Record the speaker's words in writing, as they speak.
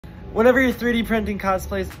Whenever you're 3D printing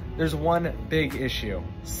cosplays, there's one big issue: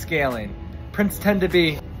 scaling. Prints tend to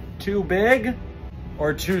be too big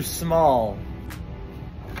or too small.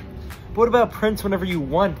 But what about prints whenever you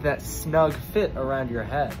want that snug fit around your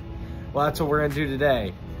head? Well, that's what we're gonna do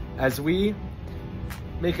today, as we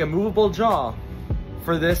make a movable jaw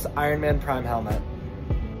for this Iron Man Prime helmet.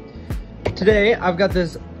 Today, I've got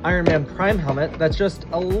this Iron Man Prime helmet that's just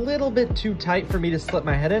a little bit too tight for me to slip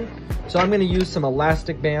my head in, so I'm gonna use some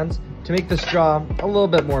elastic bands to make this jaw a little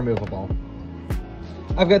bit more movable.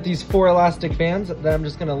 I've got these 4 elastic bands that I'm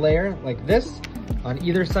just gonna layer like this on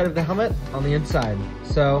either side of the helmet on the inside.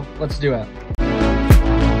 So let's do it.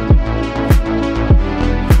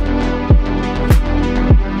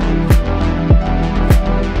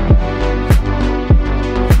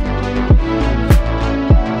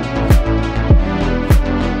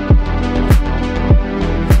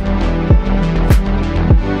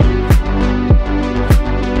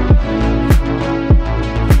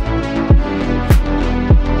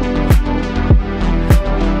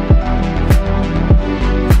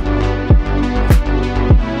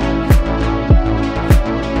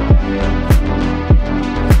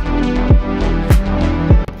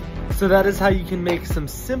 So that is how you can make some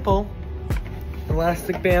simple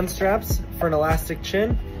elastic band straps for an elastic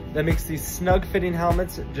chin that makes these snug fitting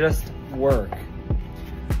helmets just work.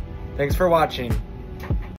 Thanks for watching.